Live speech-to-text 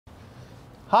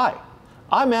Hi,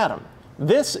 I'm Adam.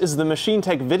 This is the Machine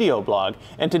Tech video blog,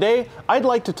 and today I'd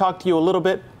like to talk to you a little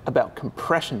bit about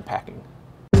compression packing.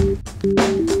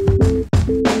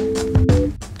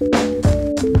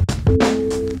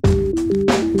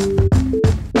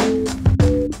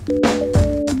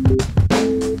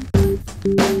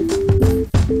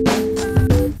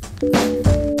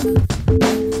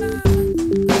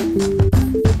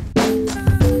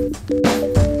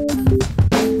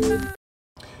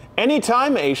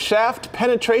 Anytime a shaft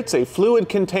penetrates a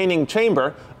fluid-containing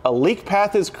chamber, a leak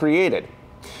path is created.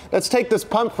 Let's take this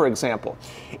pump for example.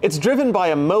 It's driven by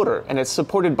a motor and it's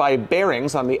supported by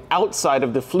bearings on the outside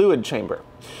of the fluid chamber.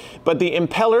 But the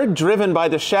impeller driven by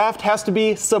the shaft has to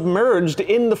be submerged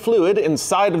in the fluid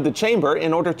inside of the chamber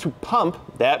in order to pump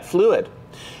that fluid.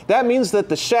 That means that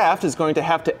the shaft is going to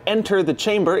have to enter the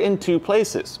chamber in two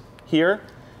places, here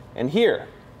and here.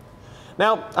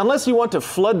 Now, unless you want to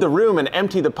flood the room and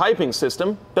empty the piping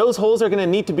system, those holes are going to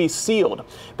need to be sealed.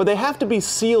 But they have to be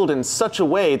sealed in such a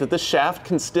way that the shaft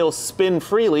can still spin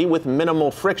freely with minimal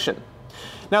friction.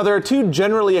 Now, there are two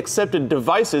generally accepted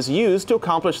devices used to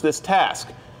accomplish this task: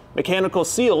 mechanical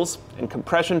seals and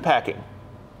compression packing.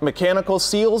 Mechanical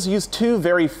seals use two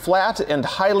very flat and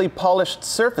highly polished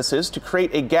surfaces to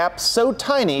create a gap so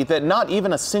tiny that not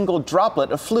even a single droplet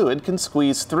of fluid can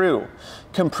squeeze through.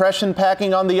 Compression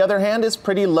packing, on the other hand, is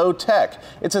pretty low tech.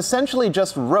 It's essentially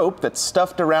just rope that's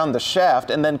stuffed around the shaft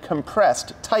and then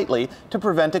compressed tightly to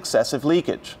prevent excessive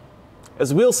leakage.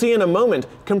 As we'll see in a moment,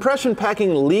 compression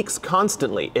packing leaks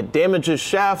constantly, it damages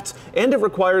shafts, and it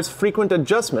requires frequent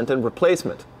adjustment and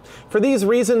replacement. For these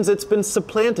reasons, it's been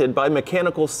supplanted by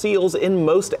mechanical seals in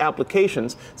most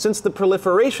applications since the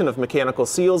proliferation of mechanical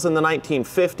seals in the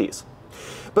 1950s.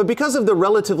 But because of the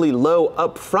relatively low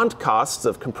upfront costs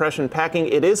of compression packing,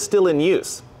 it is still in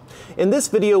use. In this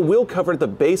video, we'll cover the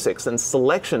basics and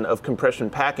selection of compression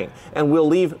packing, and we'll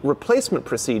leave replacement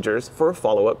procedures for a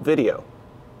follow-up video.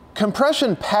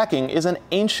 Compression packing is an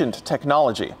ancient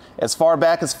technology. As far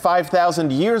back as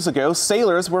 5,000 years ago,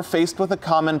 sailors were faced with a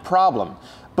common problem.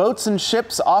 Boats and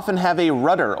ships often have a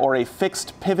rudder or a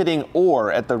fixed pivoting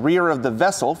oar at the rear of the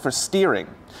vessel for steering.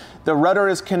 The rudder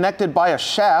is connected by a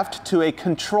shaft to a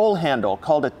control handle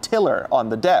called a tiller on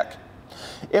the deck.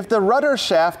 If the rudder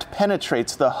shaft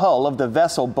penetrates the hull of the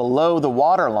vessel below the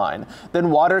waterline,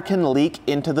 then water can leak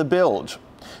into the bilge.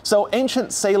 So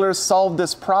ancient sailors solved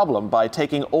this problem by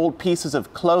taking old pieces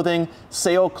of clothing,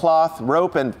 sailcloth,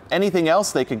 rope, and anything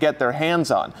else they could get their hands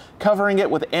on, covering it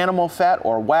with animal fat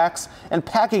or wax, and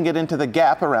packing it into the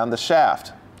gap around the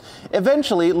shaft.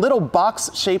 Eventually, little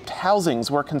box-shaped housings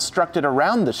were constructed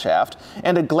around the shaft,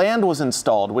 and a gland was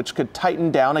installed which could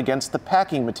tighten down against the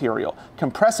packing material,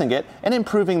 compressing it and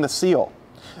improving the seal.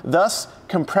 Thus,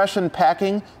 compression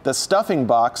packing, the stuffing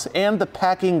box, and the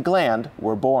packing gland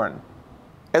were born.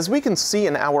 As we can see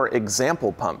in our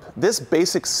example pump, this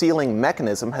basic sealing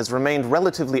mechanism has remained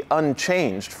relatively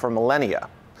unchanged for millennia.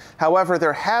 However,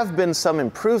 there have been some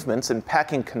improvements in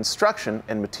packing construction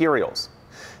and materials.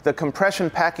 The compression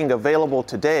packing available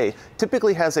today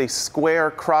typically has a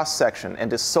square cross-section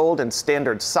and is sold in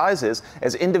standard sizes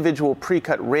as individual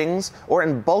pre-cut rings or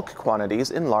in bulk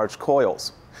quantities in large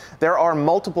coils. There are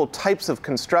multiple types of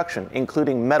construction,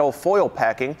 including metal foil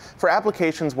packing, for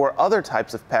applications where other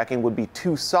types of packing would be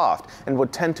too soft and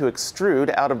would tend to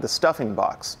extrude out of the stuffing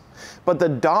box. But the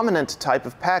dominant type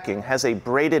of packing has a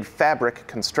braided fabric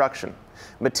construction.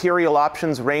 Material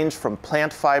options range from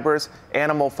plant fibers,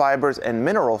 animal fibers, and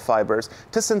mineral fibers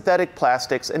to synthetic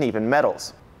plastics and even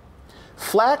metals.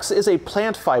 Flax is a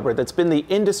plant fiber that's been the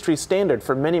industry standard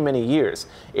for many years.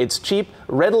 It's cheap,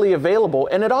 readily available,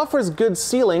 and it offers good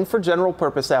sealing for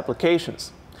general-purpose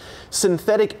applications.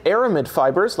 Synthetic aramid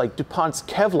fibers, like DuPont's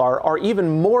Kevlar, are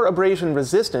even more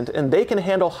abrasion-resistant, and they can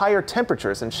handle higher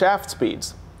temperatures and shaft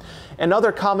speeds.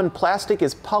 Another common plastic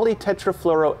is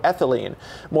polytetrafluoroethylene,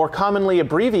 more commonly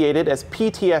abbreviated as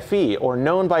PTFE, or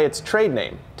known by its trade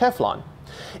name, Teflon.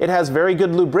 It has very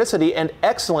good lubricity and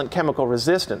excellent chemical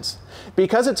resistance.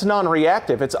 Because it's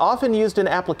non-reactive, it's often used in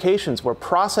applications where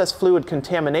process fluid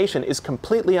contamination is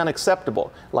completely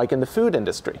unacceptable, like in the food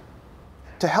industry.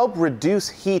 To help reduce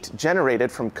heat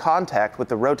generated from contact with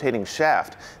the rotating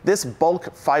shaft, this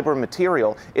bulk fiber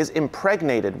material is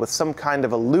impregnated with some kind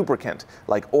of a lubricant,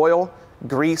 like oil,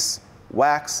 grease,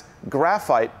 wax,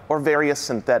 graphite, or various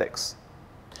synthetics.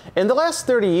 In the last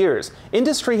 30 years,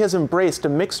 industry has embraced a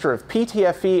mixture of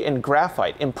PTFE and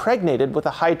graphite impregnated with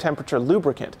a high-temperature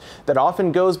lubricant that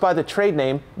often goes by the trade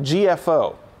name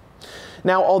GFO.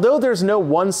 Now, although there's no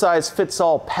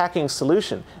one-size-fits-all packing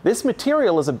solution, this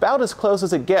material is about as close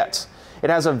as it gets.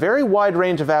 It has a very wide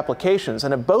range of applications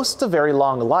and it boasts a very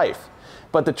long life.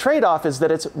 but the trade-off is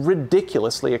that it's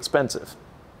ridiculously expensive.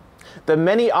 The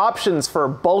many options for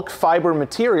bulk fiber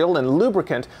material and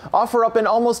lubricant offer up an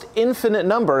almost infinite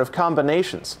number of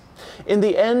combinations. In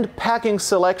the end, packing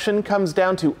selection comes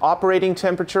down to operating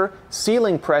temperature,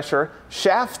 sealing pressure,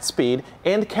 shaft speed,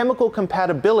 and chemical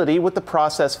compatibility with the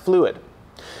process fluid.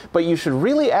 But you should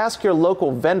really ask your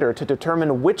local vendor to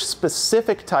determine which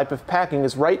specific type of packing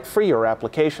is right for your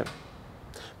application.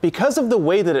 Because of the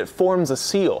way that it forms a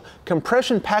seal,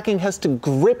 compression packing has to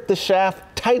grip the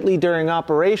shaft tightly during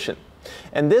operation,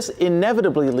 and this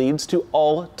inevitably leads to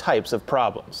all types of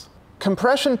problems.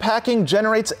 Compression packing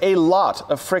generates a lot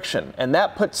of friction, and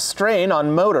that puts strain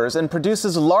on motors and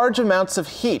produces large amounts of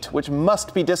heat, which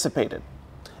must be dissipated.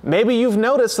 Maybe you've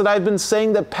noticed that I've been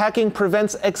saying that packing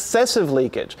prevents excessive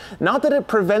leakage, not that it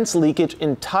prevents leakage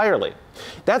entirely.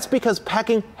 That's because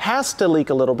packing has to leak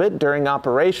a little bit during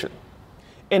operation.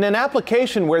 In an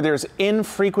application where there's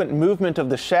infrequent movement of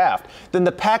the shaft, then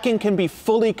the packing can be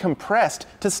fully compressed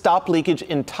to stop leakage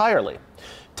entirely.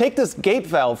 Take this gate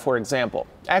valve, for example.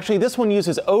 Actually, this one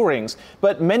uses O-rings,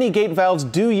 but many gate valves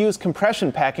do use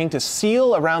compression packing to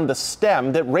seal around the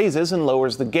stem that raises and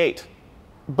lowers the gate.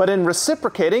 But in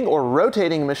reciprocating or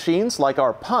rotating machines like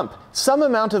our pump, some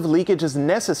amount of leakage is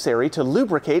necessary to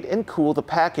lubricate and cool the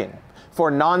packing. For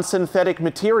non-synthetic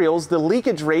materials, the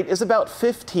leakage rate is about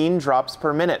 15 drops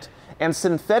per minute, and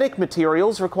synthetic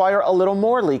materials require a little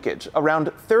more leakage, around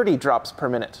 30 drops per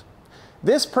minute.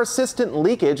 This persistent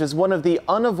leakage is one of the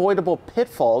unavoidable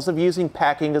pitfalls of using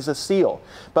packing as a seal,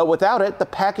 but without it, the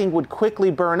packing would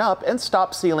quickly burn up and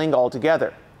stop sealing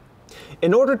altogether.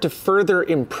 In order to further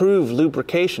improve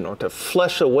lubrication or to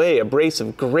flush away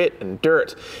abrasive grit and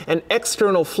dirt, an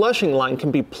external flushing line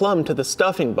can be plumbed to the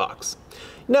stuffing box.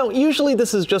 Now, usually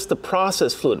this is just the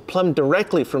process fluid plumbed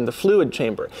directly from the fluid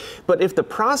chamber, but if the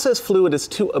process fluid is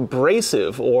too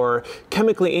abrasive or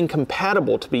chemically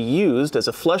incompatible to be used as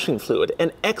a flushing fluid,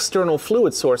 an external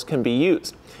fluid source can be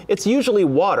used. It's usually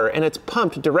water, and it's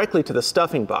pumped directly to the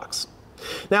stuffing box.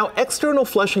 Now, external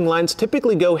flushing lines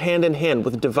typically go hand in hand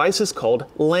with devices called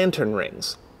lantern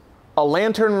rings. A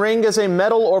lantern ring is a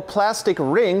metal or plastic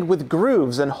ring with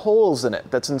grooves and holes in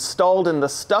it that's installed in the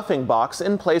stuffing box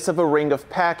in place of a ring of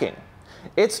packing.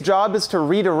 Its job is to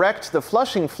redirect the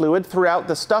flushing fluid throughout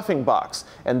the stuffing box,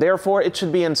 and therefore it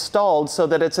should be installed so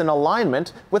that it's in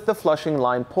alignment with the flushing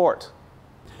line port.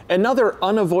 Another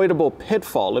unavoidable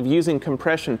pitfall of using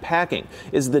compression packing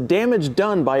is the damage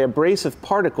done by abrasive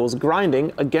particles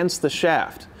grinding against the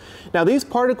shaft. Now, these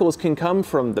particles can come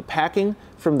from the packing,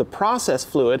 from the process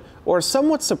fluid, or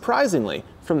somewhat surprisingly,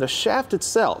 from the shaft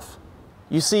itself.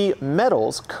 You see,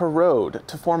 metals corrode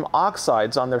to form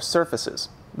oxides on their surfaces,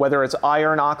 whether it's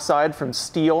iron oxide from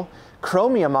steel,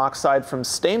 chromium oxide from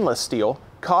stainless steel,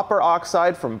 copper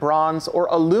oxide from bronze, or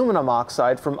aluminum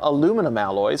oxide from aluminum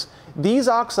alloys. These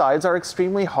oxides are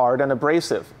extremely hard and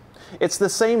abrasive. It's the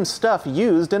same stuff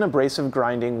used in abrasive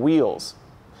grinding wheels.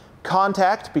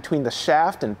 Contact between the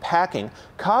shaft and packing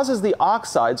causes the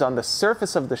oxides on the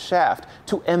surface of the shaft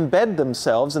to embed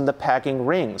themselves in the packing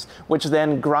rings, which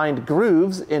then grind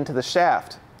grooves into the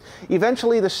shaft.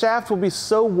 Eventually, the shaft will be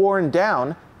so worn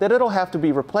down that it'll have to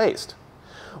be replaced.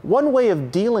 One way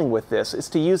of dealing with this is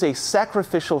to use a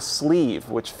sacrificial sleeve,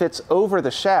 which fits over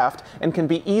the shaft and can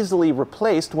be easily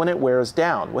replaced when it wears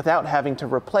down, without having to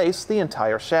replace the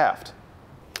entire shaft.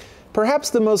 Perhaps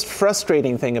the most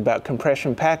frustrating thing about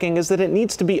compression packing is that it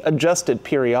needs to be adjusted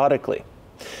periodically.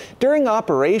 During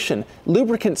operation,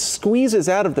 lubricant squeezes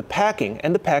out of the packing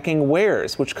and the packing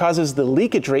wears, which causes the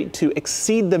leakage rate to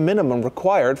exceed the minimum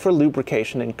required for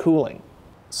lubrication and cooling.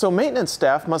 So maintenance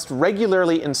staff must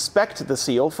regularly inspect the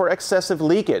seal for excessive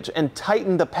leakage and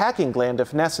tighten the packing gland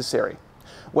if necessary.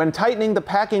 When tightening the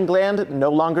packing gland no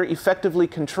longer effectively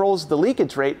controls the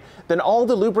leakage rate, then all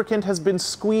the lubricant has been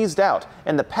squeezed out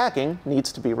and the packing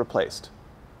needs to be replaced.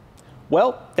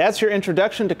 Well, that's your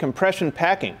introduction to compression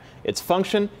packing, its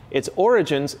function, its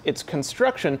origins, its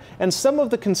construction, and some of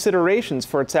the considerations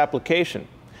for its application.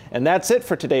 And that's it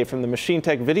for today from the Machine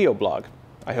Tech video blog.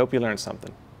 I hope you learned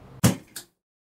something.